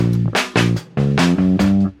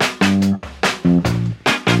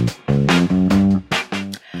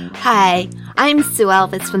Hi, I'm Sue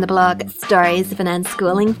Elvis from the blog Stories of an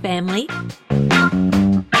Unschooling Family.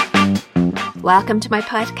 Welcome to my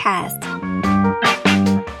podcast.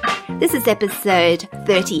 This is episode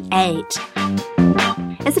 38.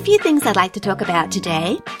 There's a few things I'd like to talk about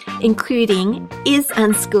today, including, is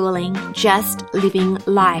unschooling just living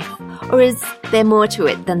life, or is there more to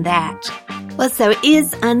it than that? Also,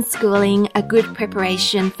 is unschooling a good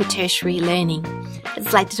preparation for tertiary learning? I'd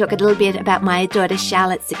just like to talk a little bit about my daughter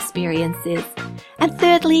Charlotte's experiences. And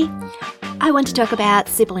thirdly, I want to talk about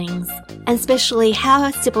siblings, and especially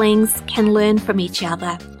how siblings can learn from each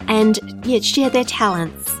other and yet share their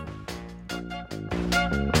talents.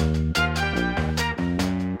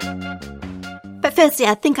 But firstly,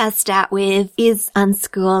 I think I'll start with, is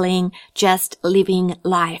unschooling just living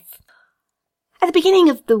life? At the beginning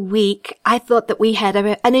of the week, I thought that we had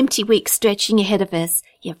an empty week stretching ahead of us.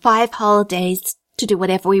 5 whole days to do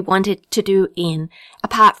whatever we wanted to do in,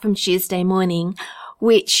 apart from Tuesday morning,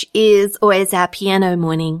 which is always our piano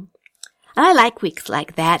morning. And I like weeks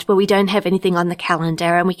like that, where we don't have anything on the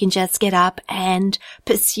calendar and we can just get up and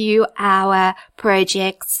pursue our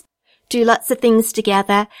projects, do lots of things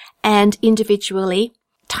together and individually,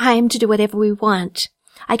 time to do whatever we want.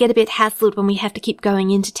 I get a bit hassled when we have to keep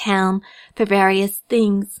going into town for various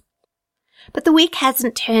things. But the week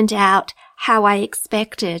hasn't turned out how I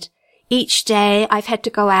expected. Each day I've had to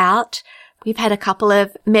go out. We've had a couple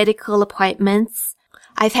of medical appointments.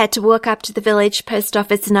 I've had to walk up to the village post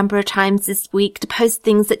office a number of times this week to post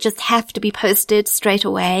things that just have to be posted straight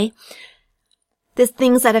away. There's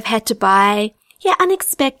things that I've had to buy.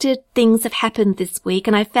 Unexpected things have happened this week,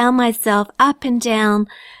 and I found myself up and down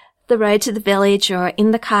the road to the village or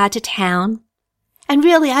in the car to town. And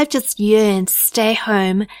really, I've just yearned to stay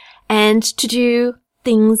home and to do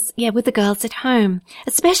things, with the girls at home,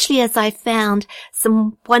 especially as I found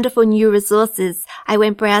some wonderful new resources. I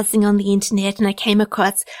went browsing on the internet and I came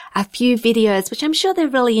across a few videos, which I'm sure they'll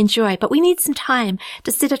really enjoy, but we need some time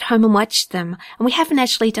to sit at home and watch them. And we haven't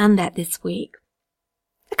actually done that this week.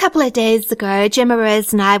 A couple of days ago, Gemma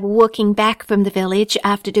Rose and I were walking back from the village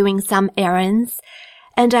after doing some errands,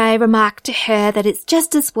 and I remarked to her that it's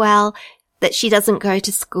just as well that she doesn't go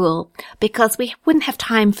to school, because we wouldn't have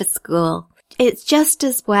time for school. It's just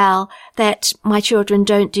as well that my children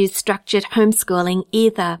don't do structured homeschooling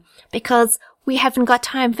either, because we haven't got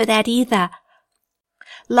time for that either.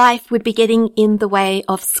 Life would be getting in the way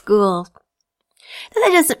of school. Now,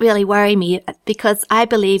 that doesn't really worry me, because I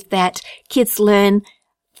believe that kids learn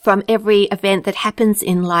from every event that happens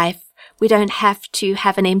in life. We don't have to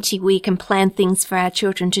have an empty week and plan things for our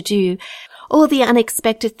children to do. All the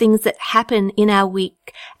unexpected things that happen in our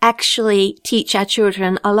week actually teach our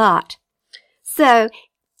children a lot. So,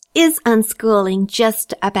 is unschooling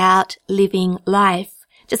just about living life?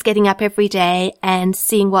 Just getting up every day and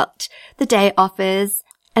seeing what the day offers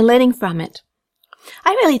and learning from it?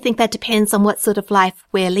 I really think that depends on what sort of life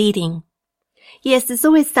we're leading. Yes, there's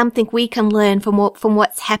always something we can learn from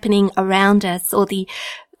what's happening around us, or the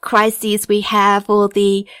crises we have, or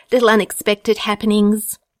the little unexpected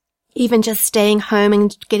happenings. Even just staying home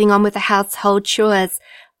and getting on with the household chores,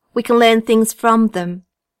 we can learn things from them.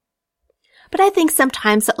 But I think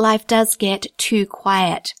sometimes that life does get too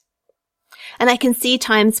quiet. And I can see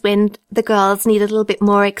times when the girls need a little bit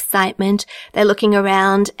more excitement. They're looking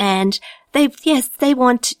around and they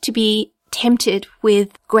want to be tempted with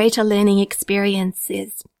greater learning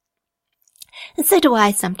experiences. And so do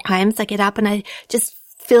I sometimes. I get up and I just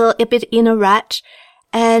feel a bit in a rut,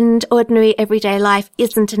 and ordinary everyday life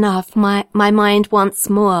isn't enough. My mind wants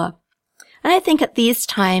more. And I think at these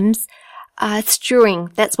times,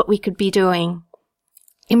 stewing, that's what we could be doing.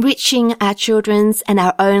 Enriching our children's and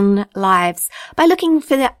our own lives by looking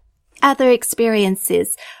for the other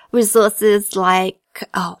experiences, resources like,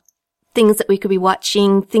 things that we could be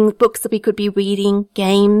watching, books that we could be reading,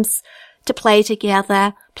 games to play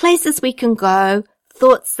together, places we can go,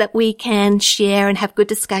 thoughts that we can share and have good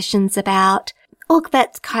discussions about. All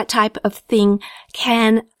that type of thing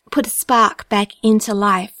can put a spark back into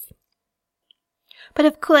life. But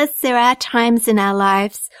of course, there are times in our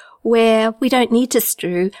lives where we don't need to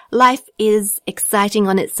strew. Life is exciting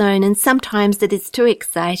on its own, and sometimes it is too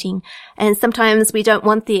exciting, and sometimes we don't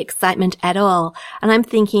want the excitement at all. And I'm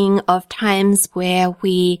thinking of times where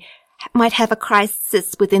we might have a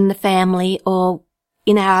crisis within the family or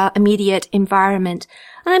in our immediate environment.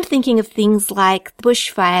 And I'm thinking of things like the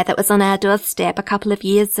bushfire that was on our doorstep a couple of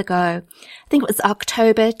years ago. I think it was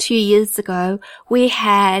October 2 years ago. We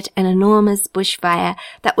had an enormous bushfire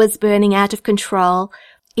that was burning out of control.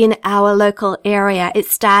 in our local area. It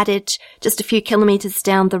started just a few kilometres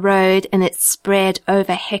down the road and it spread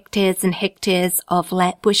over hectares and hectares of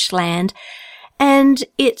bushland. And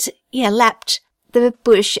it, lapped the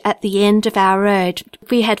bush at the end of our road.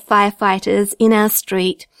 We had firefighters in our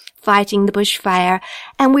street fighting the bushfire,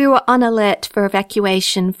 and we were on alert for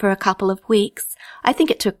evacuation for a couple of weeks. I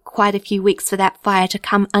think it took quite a few weeks for that fire to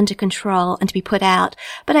come under control and to be put out,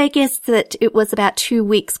 but I guess that it was about 2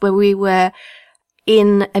 weeks where we were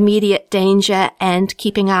in immediate danger and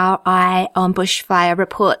keeping our eye on bushfire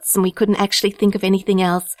reports, and we couldn't actually think of anything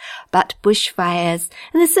else but bushfires.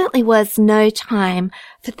 And there certainly was no time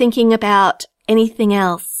for thinking about anything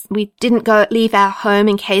else. We didn't leave our home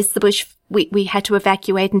in case we had to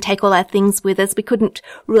evacuate and take all our things with us. We couldn't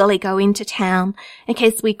really go into town in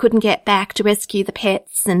case we couldn't get back to rescue the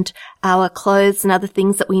pets and our clothes and other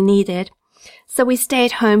things that we needed. So we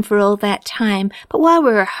stayed home for all that time. But while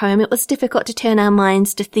we were home, it was difficult to turn our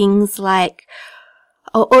minds to things like,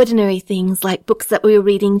 ordinary things like books that we were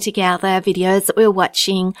reading together, videos that we were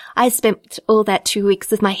watching. I spent all that 2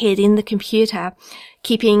 weeks with my head in the computer,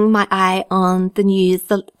 keeping my eye on the news,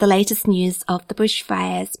 the latest news of the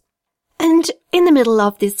bushfires. And in the middle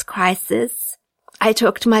of this crisis, I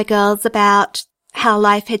talked to my girls about how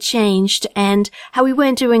life had changed and how we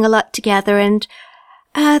weren't doing a lot together, and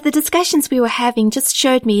the discussions we were having just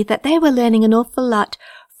showed me that they were learning an awful lot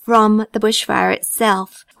from the bushfire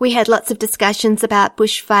itself. We had lots of discussions about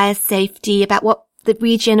bushfire safety, about what the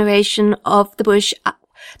regeneration of the bush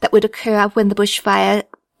that would occur when the bushfire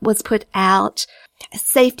was put out,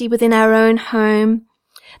 safety within our own home.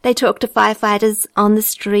 They talked to firefighters on the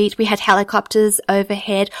street. We had helicopters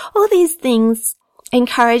overhead. All these things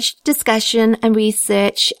encouraged discussion and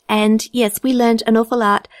research. And yes, we learned an awful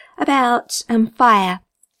lot about fire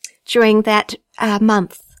during that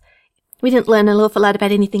month. We didn't learn an awful lot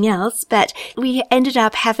about anything else, but we ended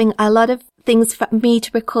up having a lot of things for me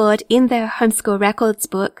to record in the homeschool records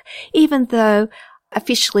book, even though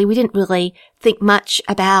officially we didn't really think much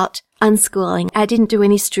about unschooling. I didn't do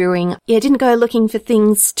any strewing. I didn't go looking for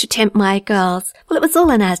things to tempt my girls. Well, it was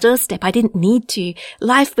all on our doorstep. I didn't need to.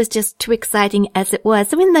 Life was just too exciting as it was.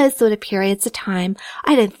 So in those sort of periods of time,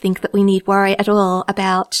 I don't think that we need worry at all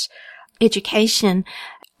about education.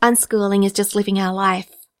 Unschooling is just living our life.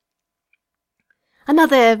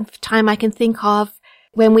 Another time I can think of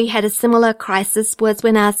when we had a similar crisis was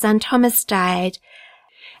when our son Thomas died.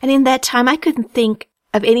 And in that time, I couldn't think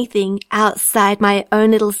of anything outside my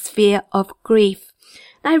own little sphere of grief.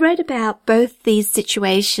 And I wrote about both these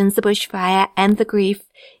situations, the bushfire and the grief,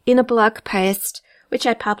 in a blog post, which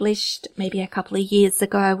I published maybe a couple of years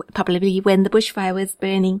ago, probably when the bushfire was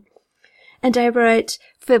burning. And I wrote,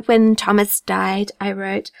 for when Thomas died, I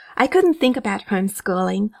wrote, I couldn't think about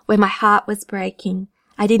homeschooling when my heart was breaking.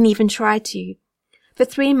 I didn't even try to. For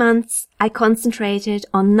 3 months, I concentrated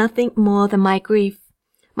on nothing more than my grief.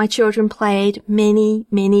 My children played many,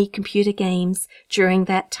 many computer games during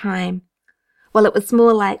that time. Well, it was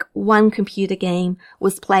more like one computer game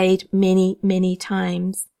was played many, many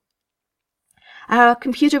times. Our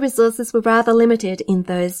computer resources were rather limited in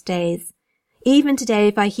those days. Even today,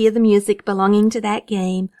 if I hear the music belonging to that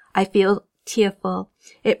game, I feel tearful.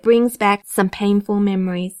 It brings back some painful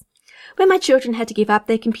memories. When my children had to give up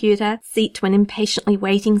their computer seat to an impatiently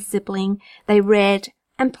waiting sibling, they read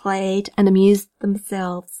and played and amused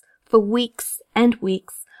themselves. For weeks and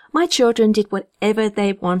weeks, my children did whatever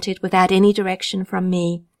they wanted without any direction from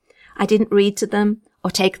me. I didn't read to them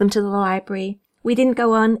or take them to the library. We didn't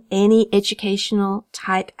go on any educational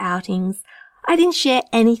type outings. I didn't share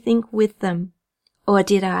anything with them. Or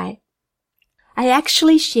did I? I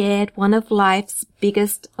actually shared one of life's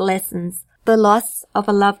biggest lessons, the loss of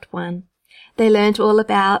a loved one. They learned all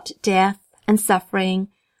about death and suffering,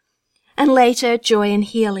 and later joy and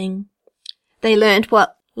healing. They learned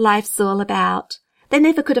what life's all about. They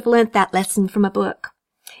never could have learnt that lesson from a book.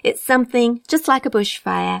 It's something just like a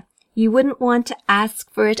bushfire. You wouldn't want to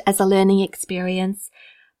ask for it as a learning experience.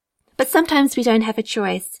 But sometimes we don't have a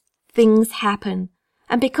choice. Things happen.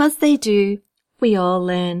 And because they do, we all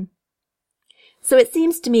learn. So it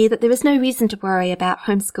seems to me that there is no reason to worry about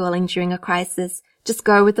homeschooling during a crisis. Just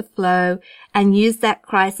go with the flow and use that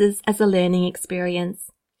crisis as a learning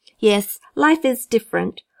experience. Yes, life is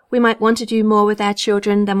different. We might want to do more with our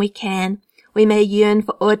children than we can. We may yearn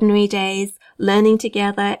for ordinary days, learning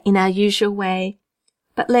together in our usual way.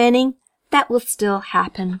 But learning, that will still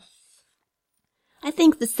happen. I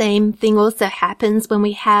think the same thing also happens when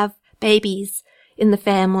we have babies in the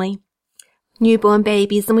family, newborn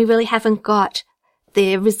babies, and we really haven't got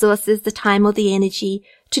the resources, the time or the energy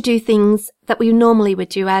to do things that we normally would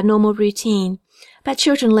do, our normal routine. But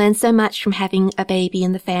children learn so much from having a baby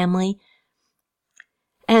in the family.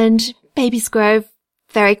 And babies grow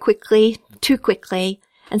very quickly, too quickly,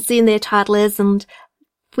 and soon they're toddlers, and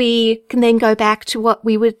we can then go back to what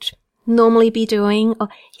we would normally be doing. Or,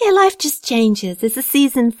 life just changes. There's a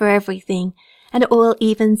season for everything, and it all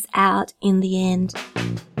evens out in the end.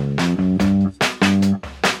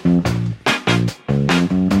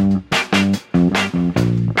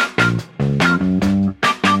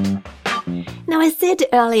 Now, I said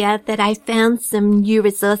earlier that I found some new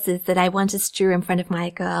resources that I want to strew in front of my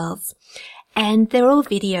girls, and they're all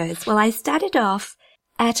videos. Well, I started off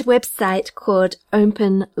at a website called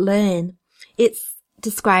Open Learn. It's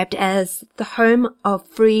described as the home of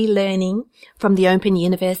free learning from the Open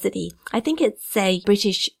University. I think it's a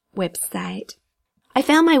British website. I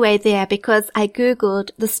found my way there because I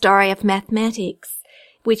Googled The Story of Mathematics,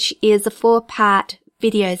 which is a 4-part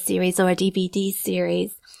video series or a DVD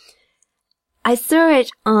series. I saw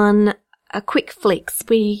it on a QuickFlix.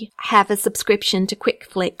 We have a subscription to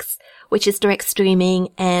QuickFlix, which is direct streaming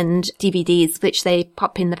and DVDs, which they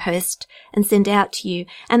pop in the post and send out to you.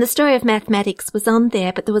 And The Story of Mathematics was on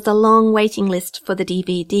there, but there was a long waiting list for the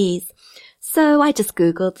DVDs. So I just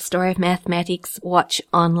Googled The Story of Mathematics Watch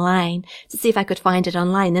Online to see if I could find it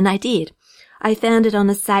online, and I did. I found it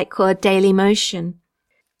on a site called Dailymotion.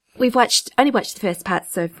 We've only watched the first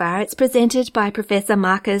part so far. It's presented by Professor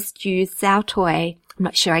Marcus du Sautoy. I'm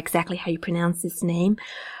not sure exactly how you pronounce his name,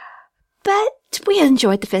 but we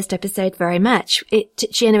enjoyed the first episode very much. It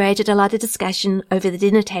generated a lot of discussion over the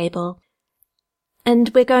dinner table.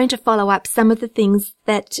 And we're going to follow up some of the things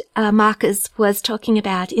that Marcus was talking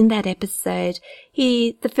about in that episode.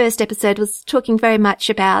 The first episode was talking very much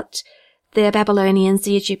about the Babylonians,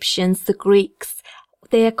 the Egyptians, the Greeks,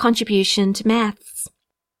 their contribution to maths.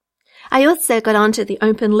 I also got onto the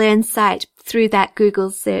Open Learn site through that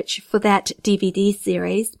Google search for that DVD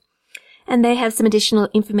series, and they have some additional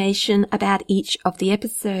information about each of the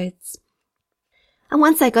episodes. And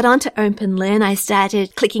once I got onto Open Learn, I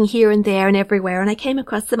started clicking here and there and everywhere, and I came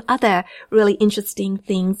across some other really interesting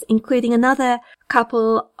things, including another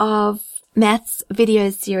couple of maths video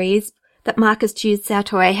series that Marcus du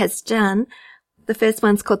Sautoy has done. The first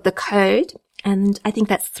one's called The Code, and I think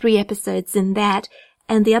that's 3 episodes in that.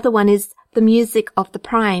 And the other one is The Music of the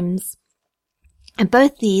Primes. And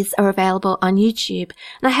both these are available on YouTube.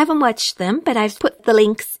 And I haven't watched them, but I've put the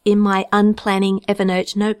links in my Unplanning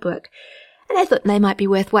Evernote notebook. And I thought they might be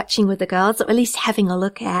worth watching with the girls, or at least having a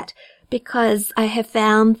look at, because I have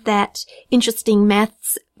found that interesting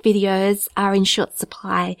maths videos are in short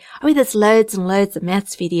supply. I mean, there's loads and loads of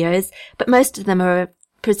maths videos, but most of them are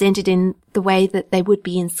presented in the way that they would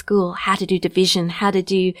be in school, how to do division, how to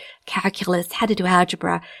do calculus, how to do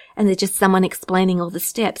algebra, and they're just someone explaining all the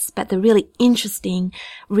steps. But the really interesting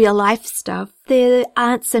real life stuff, there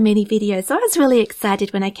aren't so many videos. So I was really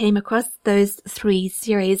excited when I came across those 3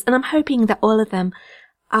 series, and I'm hoping that all of them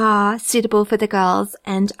are suitable for the girls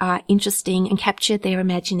and are interesting and capture their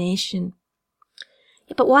imagination.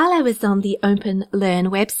 But while I was on the Open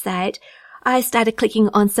Learn website, I started clicking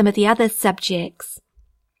on some of the other subjects,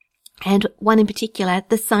 and one in particular,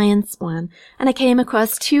 the science one. And I came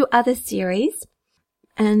across 2 other series.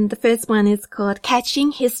 And the first one is called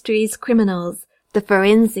Catching History's Criminals, the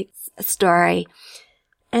Forensics Story.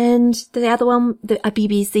 And the other one, a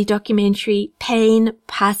BBC documentary, Pain,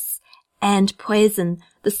 Pus and Poison,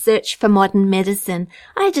 The Search for Modern Medicine.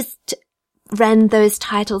 I just ran those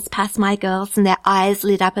titles past my girls and their eyes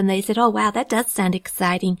lit up and they said, oh wow, that does sound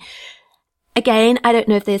exciting. Again, I don't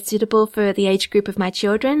know if they're suitable for the age group of my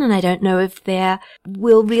children, and I don't know if they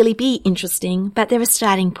will really be interesting, but they're a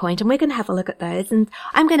starting point, and we're going to have a look at those. And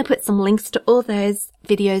I'm going to put some links to all those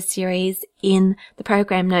video series in the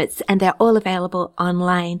program notes, and they're all available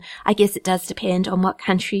online. I guess it does depend on what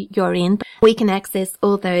country you're in, but we can access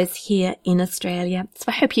all those here in Australia. So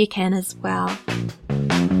I hope you can as well.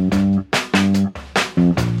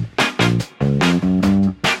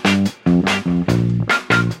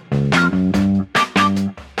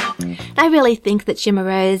 I really think that Gemma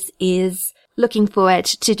Rose is looking forward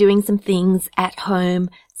to doing some things at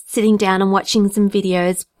home, sitting down and watching some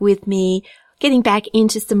videos with me, getting back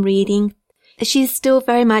into some reading. She's still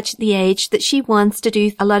very much at the age that she wants to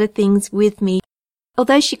do a lot of things with me.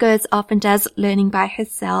 Although she goes off and does learning by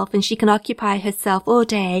herself and she can occupy herself all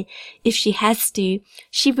day if she has to,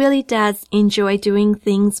 she really does enjoy doing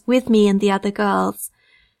things with me and the other girls.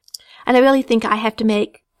 And I really think I have to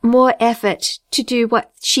make more effort to do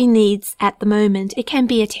what she needs at the moment. It can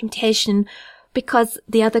be a temptation because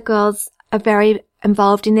the other girls are very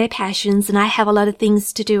involved in their passions and I have a lot of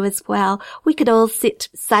things to do as well. We could all sit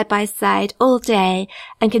side by side all day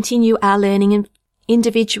and continue our learning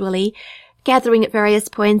individually, gathering at various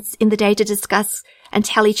points in the day to discuss and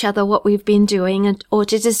tell each other what we've been doing, or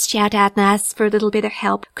to just shout out and ask for a little bit of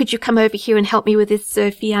help. Could you come over here and help me with this,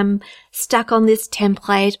 Sophie? I'm stuck on this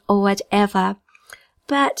template, or whatever.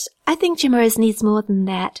 But I think Gemma Rose needs more than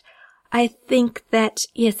that. I think that,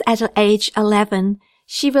 yes, at age 11,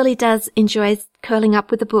 she really does enjoy curling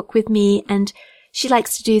up with a book with me, and she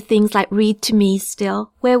likes to do things like read to me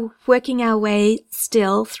still. We're working our way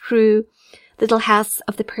still through Little House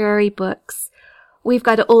of the Prairie books. We've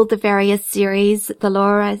got all the various series, the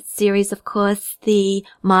Laura series, of course, the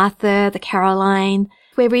Martha, the Caroline.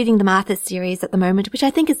 We're reading the Martha series at the moment, which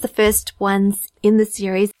I think is the first ones in the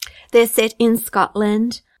series. They're set in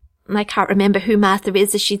Scotland. I can't remember who Martha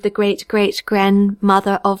is. Is she the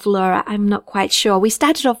great-great-grandmother of Laura? I'm not quite sure. We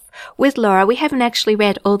started off with Laura. We haven't actually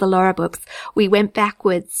read all the Laura books. We went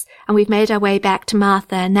backwards, and we've made our way back to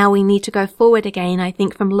Martha. Now we need to go forward again, I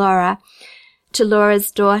think, from Laura to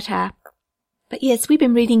Laura's daughter. But yes, we've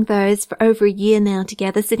been reading those for over a year now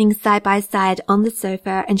together, sitting side by side on the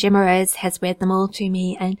sofa, and Gemma Rose has read them all to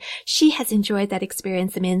me, and she has enjoyed that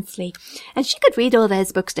experience immensely. And she could read all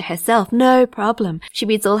those books to herself, no problem. She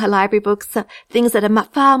reads all her library books, things that are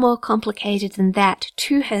far more complicated than that,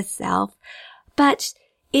 to herself. But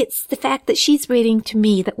it's the fact that she's reading to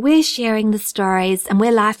me, that we're sharing the stories and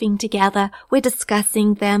we're laughing together, we're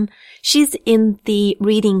discussing them. She's in the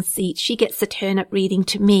reading seat. She gets the turn at reading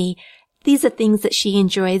to me. These are things that she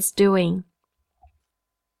enjoys doing.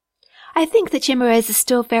 I think that Gemma Rose is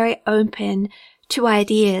still very open to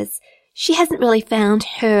ideas. She hasn't really found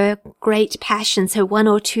her great passions, her one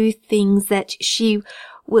or two things that she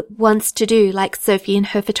wants to do, like Sophie and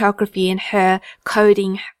her photography and her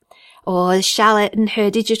coding, or Charlotte and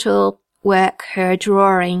her digital work, her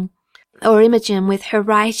drawing, or Imogen with her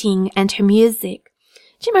writing and her music.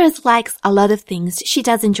 Gemma Rose likes a lot of things. She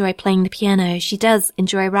does enjoy playing the piano. She does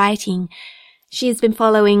enjoy writing. She's been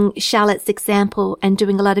following Charlotte's example and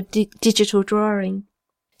doing a lot of digital drawing.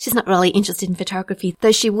 She's not really interested in photography,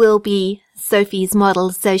 though she will be Sophie's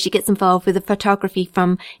model, so she gets involved with the photography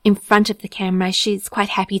from in front of the camera. She's quite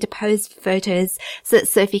happy to pose for photos so that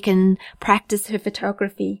Sophie can practice her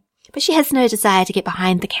photography. But she has no desire to get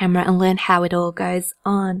behind the camera and learn how it all goes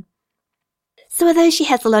on. So although she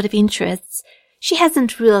has a lot of interests, she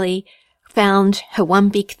hasn't really found her one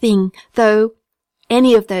big thing, though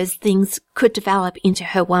any of those things could develop into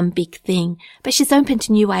her one big thing. But she's open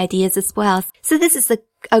to new ideas as well. So this is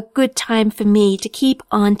a good time for me to keep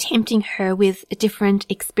on tempting her with different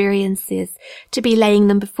experiences, to be laying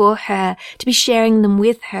them before her, to be sharing them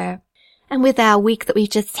with her. And with our week that we've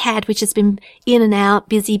just had, which has been in and out,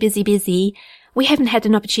 busy, we haven't had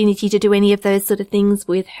an opportunity to do any of those sort of things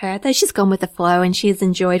with her, though she's gone with the flow and she's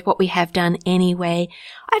enjoyed what we have done anyway.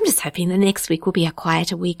 I'm just hoping the next week will be a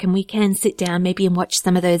quieter week and we can sit down maybe and watch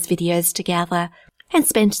some of those videos together and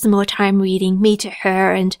spend some more time reading, me to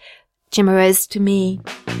her and Gemma Rose to me.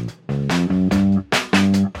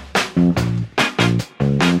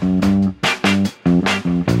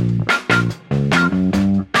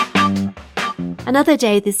 Another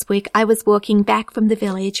day this week, I was walking back from the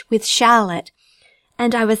village with Charlotte,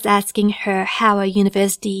 and I was asking her how her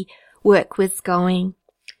university work was going.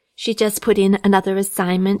 She just put in another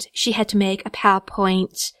assignment. She had to make a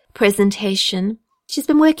PowerPoint presentation. She's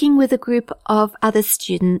been working with a group of other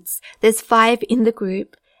students. There's 5 in the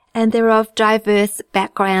group, and they're of diverse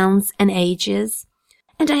backgrounds and ages.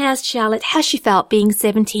 And I asked Charlotte how she felt being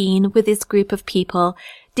 17 with this group of people.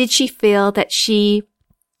 Did she feel that she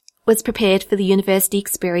was prepared for the university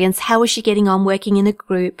experience? How was she getting on working in a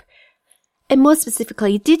group? And more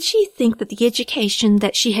specifically, did she think that the education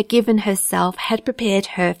that she had given herself had prepared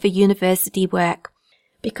her for university work?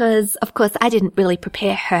 Because, of course, I didn't really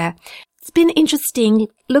prepare her. It's been interesting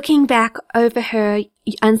looking back over her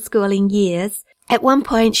unschooling years. At one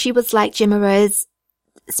point, she was like Gemma Rose,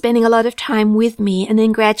 spending a lot of time with me, and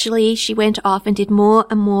then gradually she went off and did more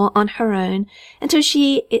and more on her own until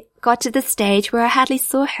she got to the stage where I hardly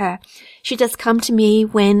saw her. She'd just come to me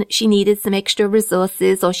when she needed some extra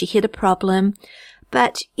resources or she hit a problem.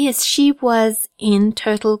 But yes, she was in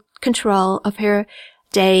total control of her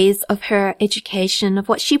days, of her education, of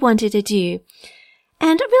what she wanted to do.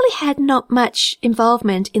 And I really had not much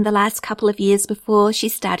involvement in the last couple of years before she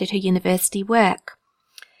started her university work.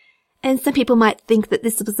 And some people might think that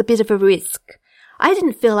this was a bit of a risk. I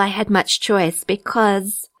didn't feel I had much choice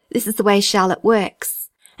because this is the way Charlotte works.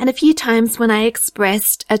 And a few times when I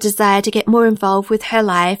expressed a desire to get more involved with her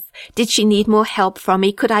life, did she need more help from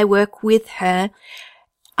me? Could I work with her?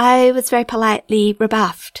 I was very politely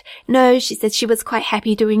rebuffed. No, she said she was quite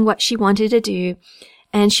happy doing what she wanted to do,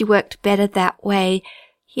 and she worked better that way.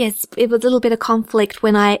 Yes, it was a little bit of conflict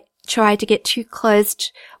when I tried to get too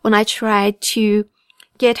close, when I tried to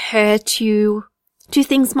get her to do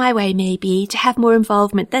things my way, maybe, to have more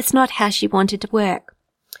involvement. That's not how she wanted to work.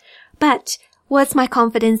 But was my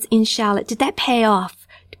confidence in Charlotte, did that pay off?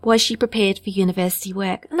 Was she prepared for university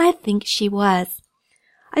work? And I think she was.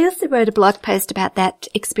 I also wrote a blog post about that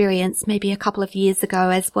experience maybe a couple of years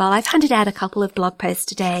ago as well. I've hunted out a couple of blog posts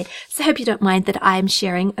today, so I hope you don't mind that I'm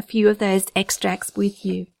sharing a few of those extracts with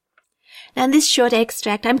you. Now, in this short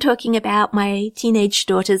extract, I'm talking about my teenage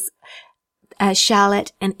daughters,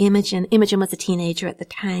 Charlotte and Imogen. Imogen was a teenager at the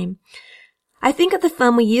time. I think of the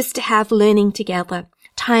fun we used to have learning together.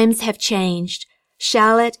 Times have changed.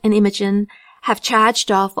 Charlotte and Imogen have charged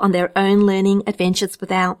off on their own learning adventures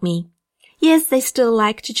without me. Yes, they still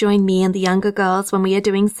like to join me and the younger girls when we are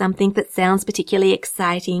doing something that sounds particularly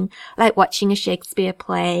exciting, like watching a Shakespeare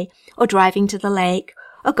play, or driving to the lake,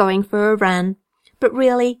 or going for a run. But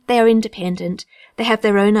really, they are independent. They have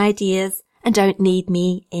their own ideas and don't need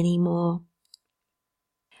me anymore.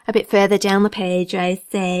 A bit further down the page, I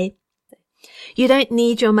say, "You don't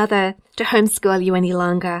need your mother to homeschool you any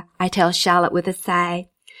longer," I tell Charlotte with a sigh.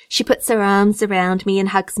 She puts her arms around me and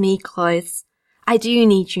hugs me close. "I do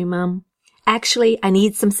need you, Mum. Actually, I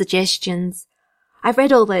need some suggestions. I've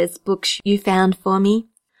read all those books you found for me.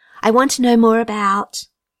 I want to know more about..."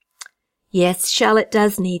 Yes, Charlotte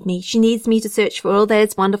does need me. She needs me to search for all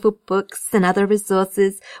those wonderful books and other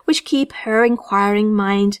resources which keep her inquiring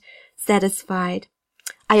mind satisfied.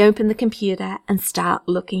 I open the computer and start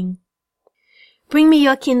looking. "Bring me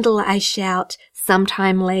your Kindle," I shout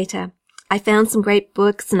sometime later. I found some great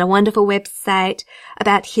books and a wonderful website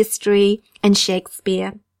about history and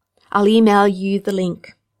Shakespeare. I'll email you the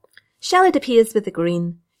link. Charlotte appears with a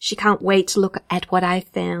grin. She can't wait to look at what I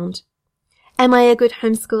found. Am I a good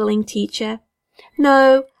homeschooling teacher?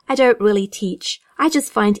 No, I don't really teach. I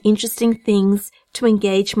just find interesting things to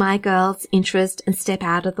engage my girls' interest and step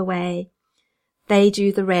out of the way. They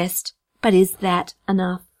do the rest, but is that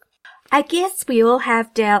enough? I guess we all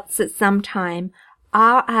have doubts at some time.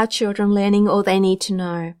 Are our children learning all they need to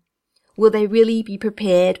know? Will they really be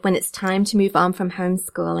prepared when it's time to move on from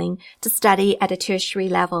homeschooling to study at a tertiary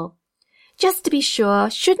level? Just to be sure,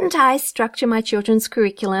 shouldn't I structure my children's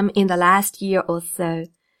curriculum in the last year or so?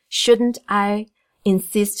 Shouldn't I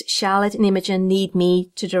insist Charlotte and Imogen need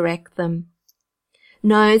me to direct them?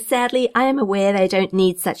 No, sadly, I am aware they don't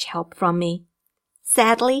need such help from me.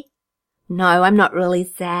 Sadly? No, I'm not really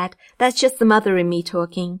sad. That's just the mother in me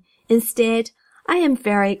talking. Instead, I am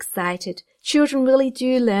very excited. Children really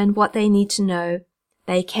do learn what they need to know.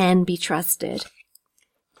 They can be trusted.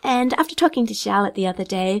 And after talking to Charlotte the other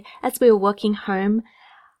day, as we were walking home,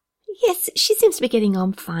 yes, she seems to be getting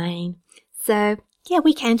on fine. So, yeah,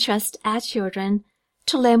 we can trust our children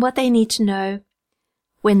to learn what they need to know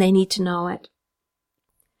when they need to know it.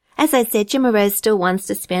 As I said, Gemma Rose still wants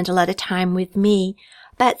to spend a lot of time with me,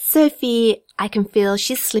 but Sophie, I can feel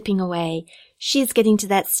she's slipping away. She's getting to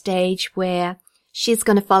that stage where she's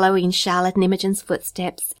going to follow in Charlotte and Imogen's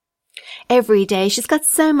footsteps. Every day she's got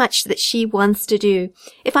so much that she wants to do.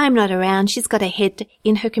 If I'm not around, she's got her head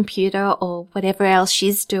in her computer or whatever else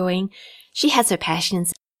she's doing. She has her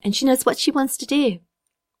passions and she knows what she wants to do.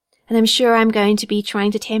 And I'm sure I'm going to be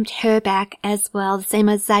trying to tempt her back as well, the same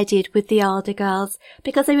as I did with the older girls,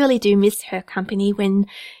 because I really do miss her company when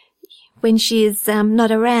she's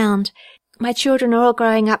not around. My children are all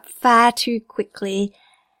growing up far too quickly.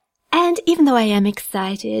 And even though I am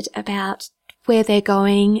excited about where they're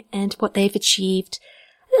going and what they've achieved,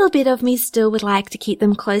 a little bit of me still would like to keep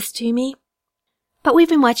them close to me. But we've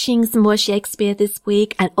been watching some more Shakespeare this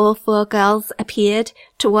week, and all four girls appeared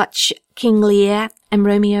to watch King Lear and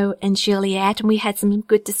Romeo and Juliet, and we had some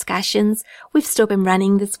good discussions. We've still been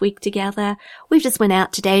running this week together. We've just went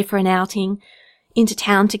out today for an outing into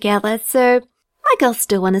town together, so my girls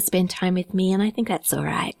still want to spend time with me, and I think that's all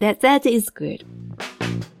right. That is good.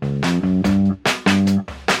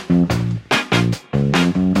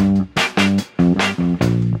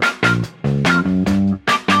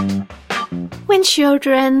 When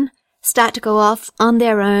children start to go off on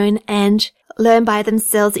their own and learn by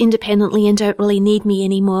themselves independently and don't really need me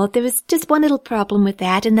anymore, there is just one little problem with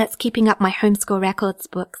that, and that's keeping up my homeschool records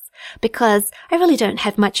books, because I really don't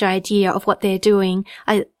have much idea of what they're doing.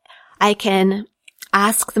 I can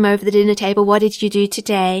ask them over the dinner table, what did you do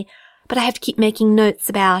today? But I have to keep making notes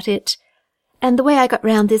about it. And the way I got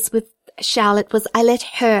round this with Charlotte was I let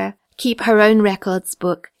her keep her own records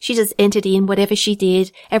book. She just entered in whatever she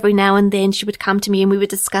did. Every now and then she would come to me and we would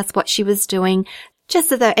discuss what she was doing, just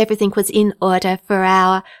so that everything was in order for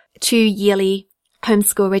our 2 yearly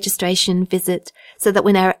homeschool registration visit, so that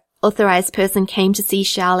when our authorized person came to see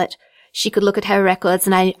Charlotte, she could look at her records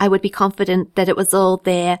and I would be confident that it was all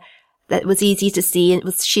there, that it was easy to see,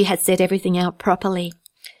 and she had set everything out properly.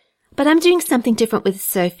 But I'm doing something different with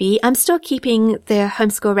Sophie. I'm still keeping the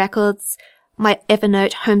homeschool records, my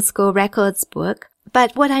Evernote homeschool records book.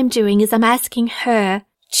 But what I'm doing is I'm asking her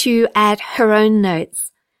to add her own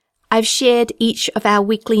notes. I've shared each of our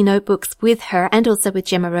weekly notebooks with her and also with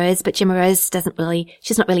Gemma Rose, but Gemma Rose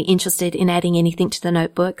she's not really interested in adding anything to the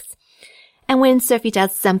notebooks. And when Sophie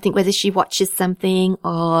does something, whether she watches something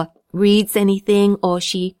or reads anything or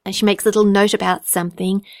she makes a little note about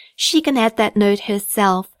something, she can add that note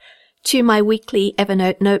herself to my weekly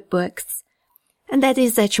Evernote notebooks. And that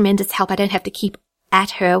is a tremendous help. I don't have to keep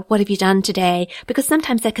at her, what have you done today? Because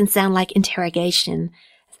sometimes that can sound like interrogation,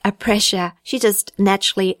 a pressure. She just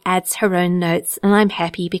naturally adds her own notes, and I'm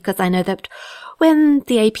happy because I know that when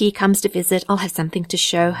the AP comes to visit, I'll have something to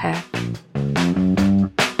show her.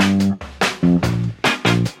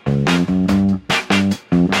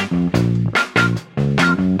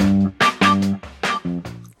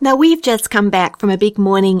 Now, we've just come back from a big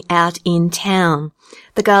morning out in town.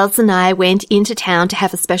 The girls and I went into town to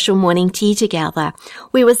have a special morning tea together.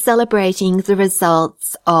 We were celebrating the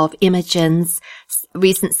results of Imogen's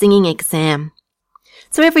recent singing exam.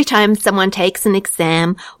 So every time someone takes an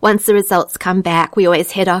exam, once the results come back, we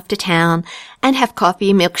always head off to town and have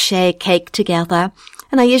coffee, milkshake, cake together.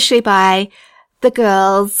 And I usually buy the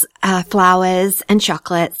girls flowers and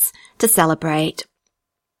chocolates to celebrate.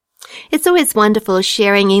 It's always wonderful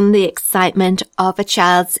sharing in the excitement of a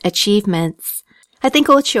child's achievements. I think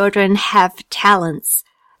all children have talents.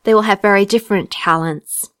 They will have very different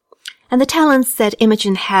talents. And the talents that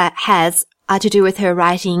Imogen has are to do with her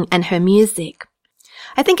writing and her music.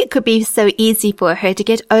 I think it could be so easy for her to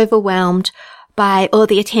get overwhelmed by all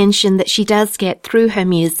the attention that she does get through her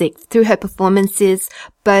music, through her performances,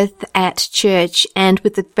 both at church and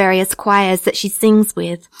with the various choirs that she sings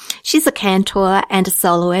with. She's a cantor and a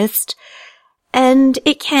soloist, and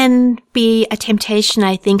it can be a temptation,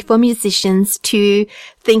 I think, for musicians to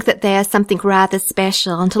think that they are something rather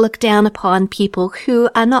special and to look down upon people who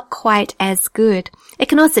are not quite as good. It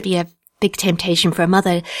can also be a big temptation for a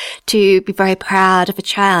mother to be very proud of a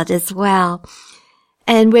child as well.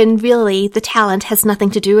 And when really the talent has nothing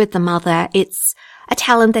to do with the mother, it's a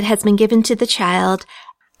talent that has been given to the child,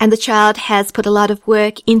 and the child has put a lot of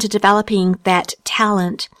work into developing that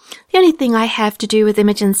talent. The only thing I have to do with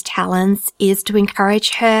Imogen's talents is to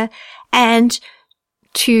encourage her and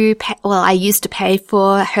to pay, I used to pay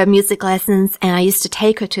for her music lessons and I used to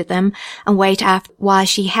take her to them and wait while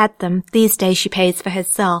she had them. These days she pays for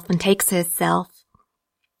herself and takes herself.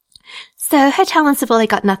 So her talents have really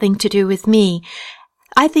got nothing to do with me.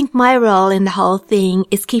 I think my role in the whole thing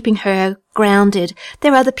is keeping her grounded.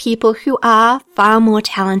 There are other people who are far more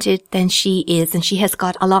talented than she is, and she has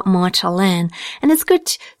got a lot more to learn. And it's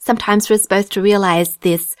good sometimes for us both to realize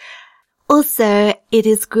this. Also, it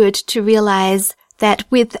is good to realize that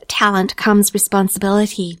with talent comes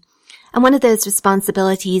responsibility. And one of those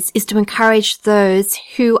responsibilities is to encourage those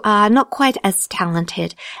who are not quite as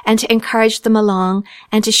talented and to encourage them along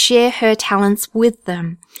and to share her talents with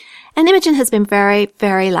them. And Imogen has been very,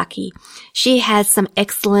 very lucky. She has some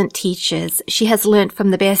excellent teachers. She has learnt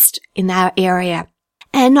from the best in our area.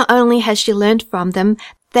 And not only has she learnt from them,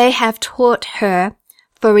 they have taught her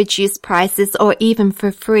for reduced prices or even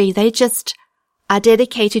for free. They just are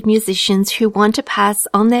dedicated musicians who want to pass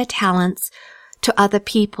on their talents to other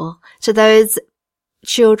people, to those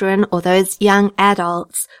children or those young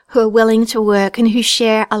adults who are willing to work and who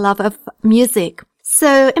share a love of music.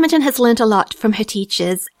 So Imogen has learnt a lot from her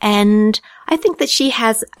teachers, and I think that she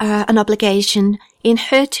has an obligation in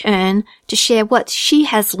her turn to share what she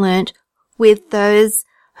has learnt with those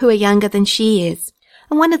who are younger than she is.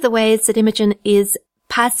 And one of the ways that Imogen is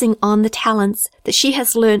passing on the talents that she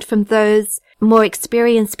has learnt from those more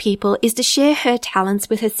experienced people is to share her talents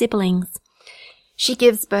with her siblings. She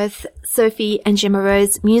gives both Sophie and Gemma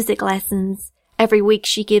Rose music lessons. Every week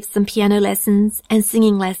she gives them piano lessons and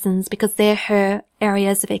singing lessons because they're her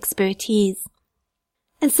areas of expertise.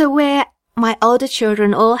 And so where my older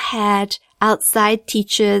children all had outside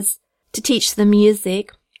teachers to teach them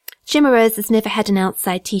music, Gemma Rose has never had an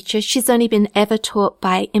outside teacher. She's only been ever taught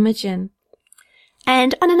by Imogen.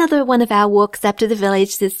 And on another one of our walks up to the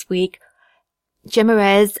village this week, Gemma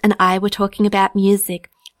Rose and I were talking about music.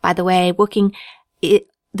 By the way, walking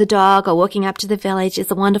the dog or walking up to the village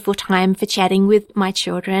is a wonderful time for chatting with my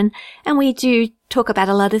children, and we do talk about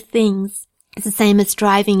a lot of things. It's the same as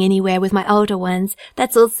driving anywhere with my older ones.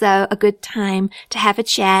 That's also a good time to have a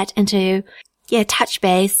chat and to, touch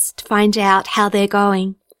base, to find out how they're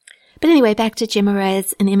going. But anyway, back to Gemma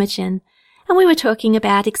Rose and Imogen. And we were talking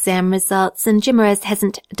about exam results, and Gemma Rose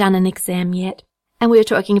hasn't done an exam yet. And we were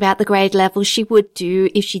talking about the grade level she would do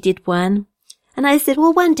if she did one. And I said,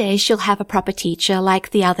 well, one day she'll have a proper teacher like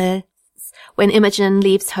the others. When Imogen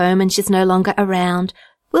leaves home and she's no longer around,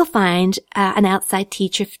 we'll find an outside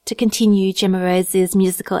teacher to continue Gemma Rose's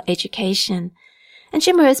musical education. And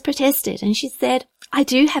Gemma Rose protested, and she said, I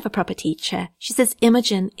do have a proper teacher. She says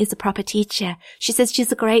Imogen is a proper teacher. She says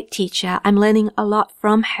she's a great teacher. I'm learning a lot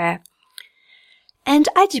from her. And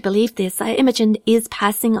I do believe this. Imogen is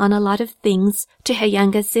passing on a lot of things to her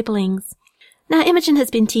younger siblings. Now, Imogen has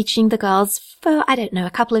been teaching the girls for, I don't know,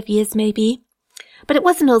 a couple of years maybe. But it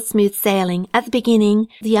wasn't all smooth sailing. At the beginning,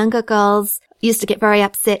 the younger girls used to get very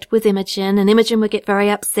upset with Imogen, and Imogen would get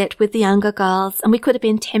very upset with the younger girls, and we could have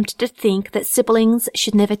been tempted to think that siblings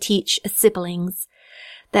should never teach siblings,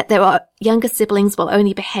 that their younger siblings will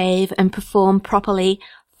only behave and perform properly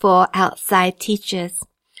for outside teachers.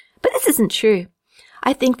 But this isn't true.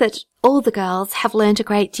 I think that all the girls have learned a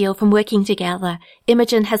great deal from working together.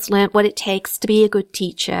 Imogen has learnt what it takes to be a good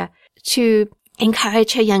teacher, to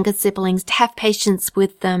encourage her younger siblings, to have patience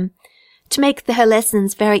with them, to make her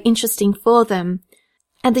lessons very interesting for them.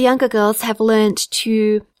 And the younger girls have learnt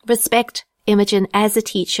to respect Imogen as a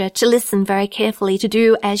teacher, to listen very carefully, to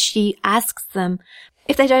do as she asks them.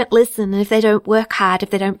 If they don't listen, if they don't work hard, if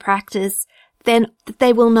they don't practice, then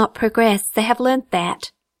they will not progress. They have learnt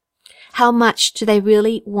that. How much do they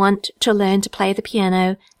really want to learn to play the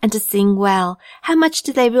piano and to sing well? How much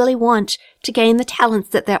do they really want to gain the talents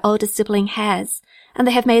that their older sibling has? And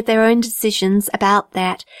they have made their own decisions about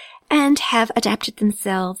that and have adapted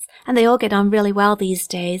themselves. And they all get on really well these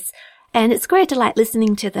days. And it's great delight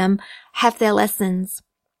listening to them have their lessons.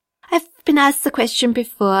 I've been asked the question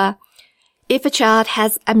before, if a child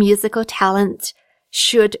has a musical talent,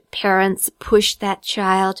 should parents push that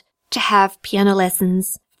child to have piano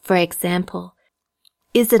lessons? For example,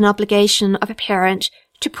 is it an obligation of a parent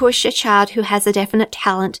to push a child who has a definite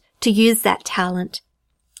talent to use that talent?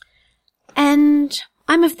 And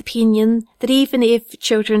I'm of the opinion that even if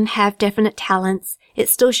children have definite talents, it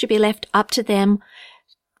still should be left up to them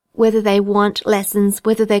whether they want lessons,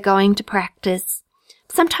 whether they're going to practice.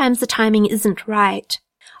 Sometimes the timing isn't right.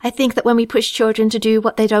 I think that when we push children to do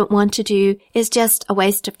what they don't want to do is just a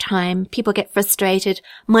waste of time. People get frustrated.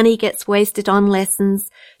 Money gets wasted on lessons.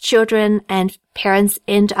 Children and parents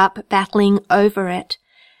end up battling over it.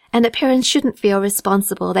 And that parents shouldn't feel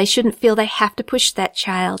responsible. They shouldn't feel they have to push that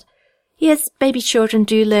child. Yes, baby children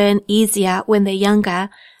do learn easier when they're younger,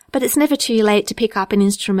 but it's never too late to pick up an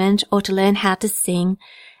instrument or to learn how to sing.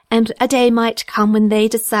 And a day might come when they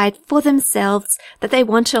decide for themselves that they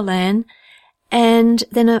want to learn, and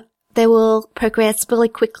then they will progress really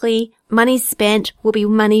quickly. Money spent will be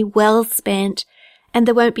money well spent, and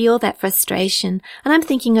there won't be all that frustration. And I'm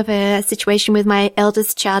thinking of a situation with my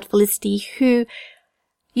eldest child, Felicity, who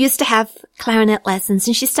used to have clarinet lessons,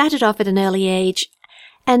 and she started off at an early age,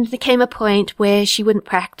 and there came a point where she wouldn't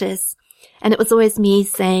practice. And it was always me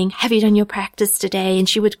saying, have you done your practice today? And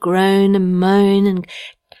she would groan and moan and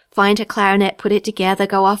find her clarinet, put it together,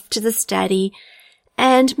 go off to the study,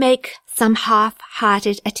 and make some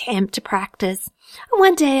half-hearted attempt to practice. And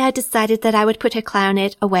one day I decided that I would put her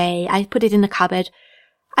clarinet away. I put it in a cupboard.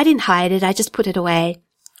 I didn't hide it, I just put it away.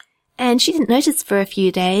 And she didn't notice for a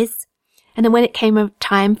few days. And then when it came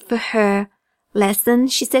time for her lesson,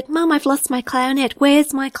 she said, Mum, I've lost my clarinet.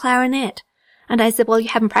 Where's my clarinet? And I said, well, you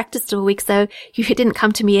haven't practiced all week, so you didn't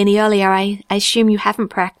come to me any earlier. I assume you haven't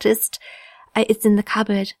practiced. It's in the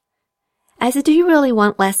cupboard. I said, do you really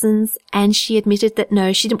want lessons? And she admitted that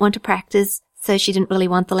no, she didn't want to practice, so she didn't really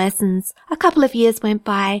want the lessons. A couple of years went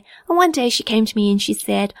by, and one day she came to me and she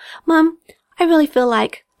said, Mum, I really feel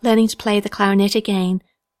like learning to play the clarinet again.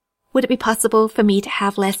 Would it be possible for me to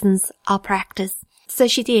have lessons? I'll practice. So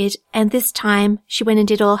she did, and this time she went and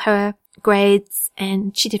did all her grades,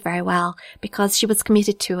 and she did very well because she was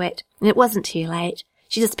committed to it, and it wasn't too late.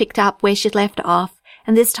 She just picked up where she'd left off,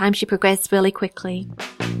 and this time she progressed really quickly.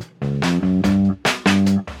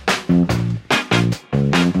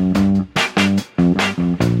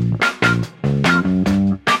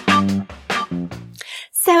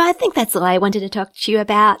 So I think that's all I wanted to talk to you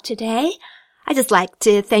about today. I'd just like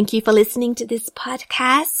to thank you for listening to this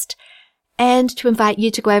podcast and to invite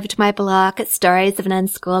you to go over to my blog at Stories of an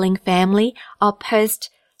Unschooling Family. I'll post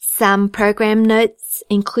some program notes,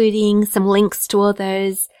 including some links to all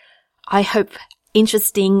those, I hope,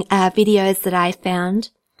 interesting videos that I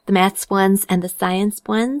found, the maths ones and the science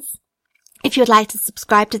ones. If you would like to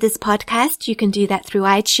subscribe to this podcast, you can do that through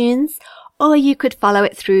iTunes, or you could follow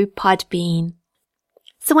it through Podbean.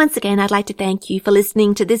 So once again, I'd like to thank you for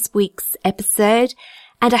listening to this week's episode,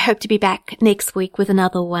 and I hope to be back next week with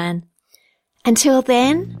another one. Until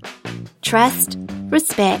then, trust,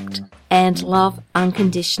 respect, and love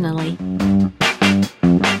unconditionally.